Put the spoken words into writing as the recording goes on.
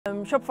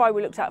Shopify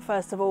we looked at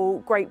first of all,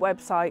 great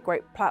website,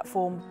 great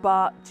platform,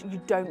 but you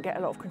don't get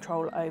a lot of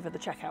control over the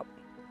checkout.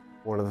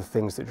 One of the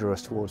things that drew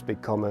us towards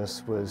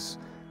BigCommerce was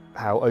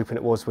how open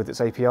it was with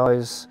its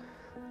APIs.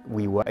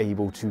 We were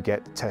able to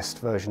get test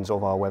versions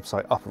of our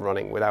website up and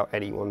running without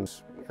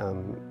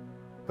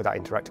without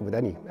interacting with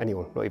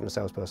anyone, not even a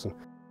salesperson.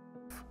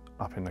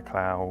 Up in the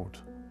cloud,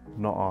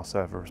 not our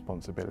server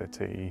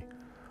responsibility,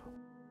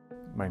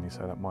 mainly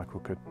so that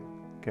Michael could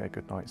get a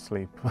good night's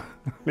sleep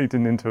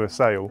leading into a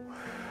sale.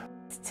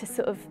 To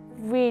sort of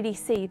really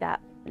see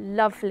that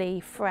lovely,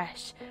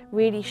 fresh,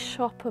 really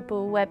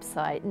shoppable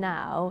website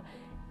now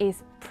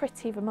is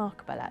pretty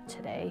remarkable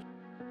actually.